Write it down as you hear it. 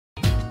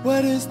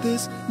What is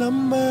this?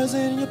 Numbers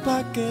in your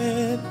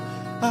pocket.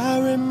 I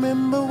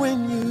remember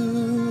when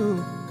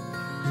you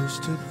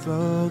used to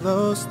throw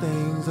those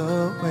things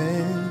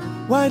away.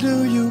 Why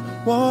do you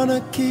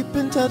wanna keep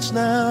in touch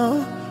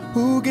now?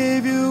 Who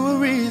gave you a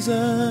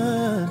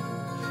reason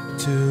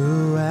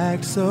to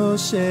act so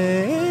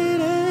shady?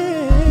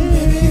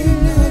 Baby, you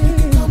know you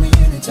can call me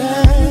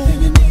anytime.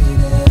 Anything you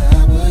needed,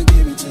 I would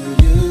give it to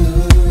you.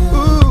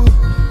 Ooh,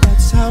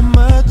 that's how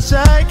much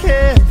I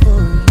care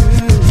for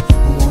you.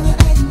 Wanna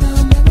act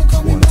now, never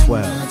call me back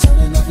now.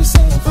 Turning off your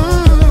cell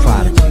phone.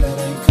 Prodigy.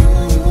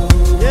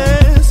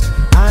 Yes,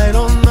 I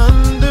don't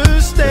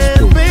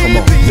understand, baby. Come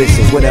on,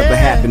 listen, whatever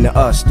happened to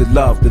us, the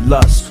love, the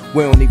lust.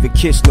 We don't even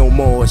kiss no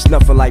more, it's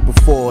nothing like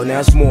before. Now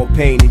it's more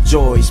pain than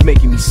joy, it's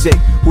making me sick.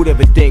 Who'd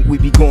ever think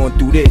we'd be going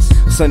through this?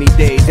 Sunny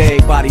days,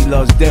 everybody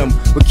loves them.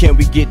 But can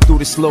we get through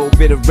this little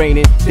bit of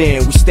raining?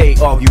 Then we stay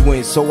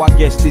arguing, so I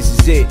guess this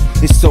is it.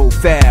 It's so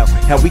foul,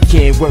 how we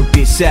can't work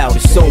this out,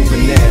 it's over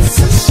now. It's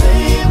a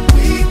shame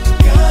we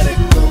gotta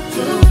go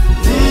through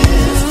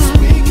this.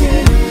 We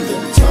can't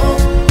even talk,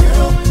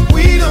 girl.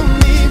 We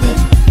don't even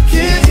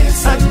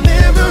kiss. I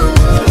never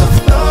would have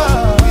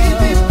thought we'd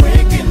be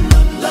breaking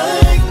up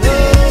like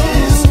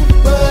this.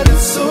 But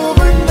it's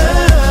over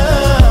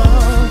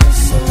now.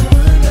 It's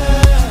over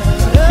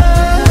now.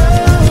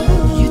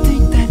 You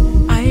think that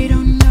I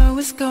don't know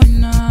what's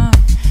going on,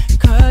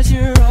 'cause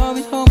you're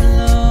always home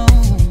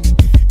alone,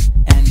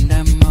 and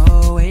I'm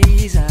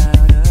always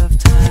out of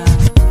town.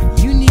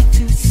 You need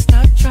to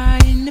stop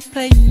trying to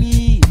play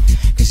me,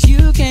 'cause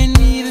you can't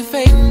even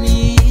fake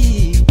me.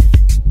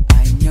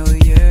 I know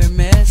you're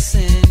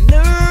messing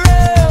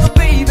around,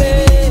 baby.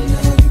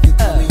 You can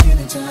call me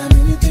anytime.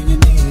 Anything you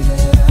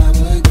needed, I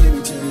would give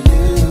it to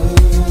you.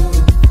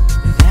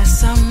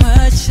 That's how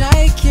much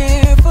I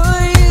care for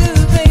you,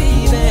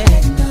 baby.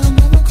 Now,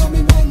 never call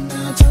me back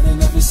now.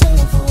 Turning off your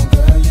cell phone,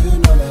 girl. You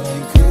know that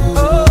ain't cool.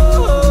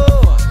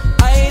 Oh,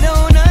 I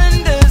don't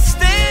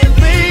understand,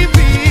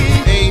 baby.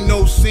 Ain't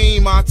no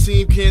scene my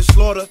team can't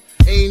slaughter.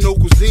 Ain't no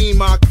cuisine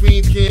my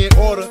cream can't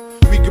order.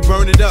 We can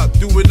burn it up,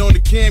 do it on the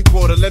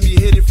camcorder. Let me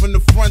hit it from the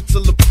front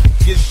till the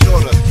gets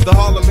shorter. The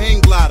Harlem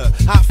hang glider,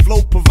 hot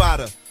flow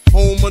provider.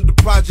 Home of the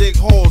project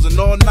halls and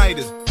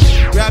all-nighters.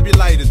 Grab your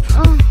lighters,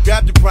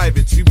 grab your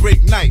privates. We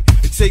break night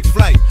and take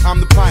flight. I'm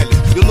the pilot.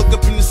 You look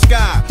up in the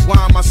sky. Why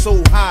am I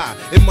so high?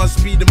 It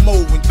must be the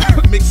mo when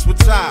mixed with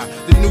Ty,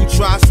 the new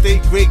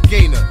tri-state great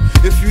gainer.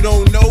 If you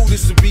don't know,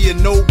 this would be a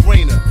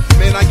no-brainer.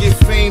 Man, I get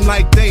fame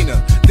like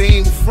Dana. They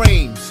ain't with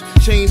frames.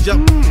 Change up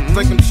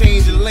like I'm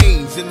changing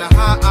lanes in the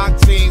high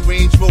octane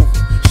Range Rover.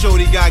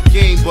 Shorty got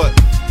game, but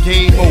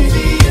game over.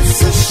 Baby,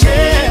 it's a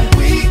shame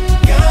we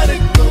gotta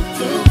go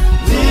through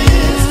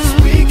this.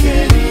 We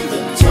can't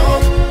even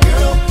talk,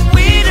 girl.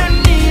 We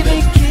don't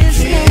even kiss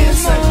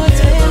I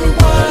never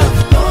would have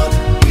thought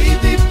we'd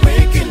be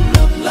breaking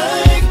up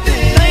like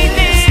this. Like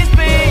this,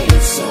 babe. But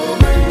it's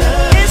over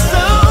now. It's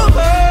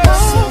over.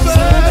 It's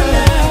over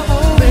now.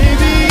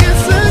 Baby,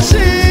 it's a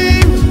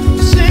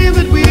shame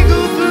that we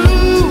go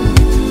through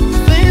the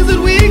things that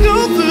we go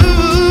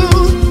through.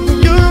 When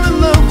you're in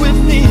love with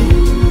me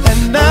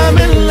and I'm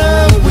in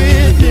love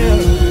with you,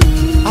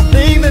 I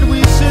think that we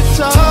should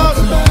talk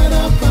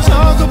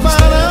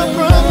about our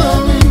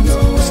problems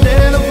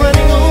instead of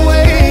running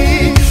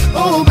away.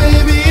 Oh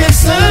baby,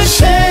 it's a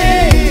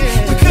shame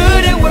we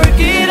couldn't work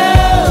it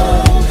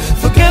out.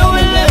 Forget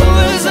what love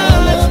was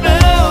all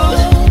about.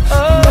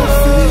 Oh,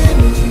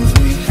 feelings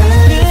we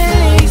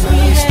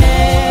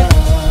had.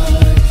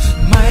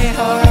 My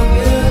heart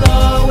will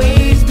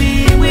always be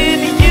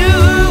with you.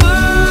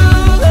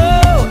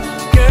 Oh,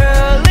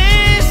 girl,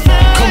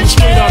 listen. Coming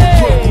straight out of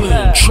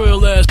Brooklyn,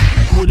 trail ass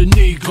with a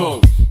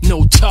Nego.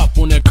 No top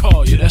on that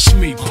car, yeah, that's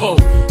me, Poe.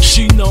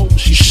 She know,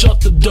 she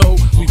shut the door.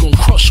 We gon'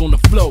 crush on the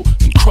flow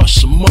and crush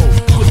some more.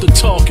 Quit the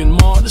talking,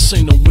 ma, this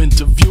ain't no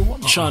interview.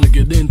 I'm trying to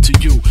get into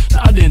you,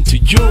 not into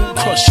you.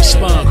 Crush your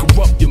spine,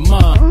 corrupt your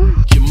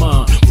mind.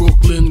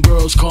 Brooklyn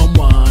girls come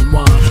wine,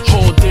 wine.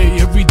 All day,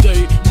 every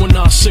day, when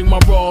I sing my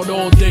rod,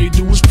 all they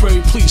do is pray.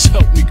 Please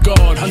help me,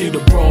 God. I need a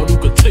broad who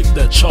could take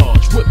that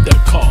charge. Whip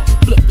that car,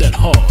 flip that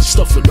hard,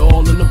 stuff it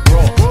all in the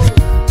bra.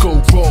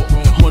 Go raw,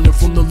 running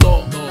from the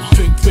law.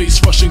 Pink face,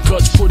 Russian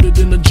cuts, put it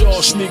in the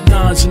jar. Sneak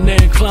nines and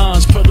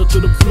inclines, pedal to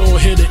the floor,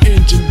 hit the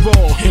engine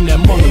raw. In that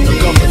mother, the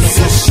governor. It's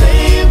a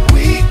shame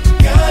we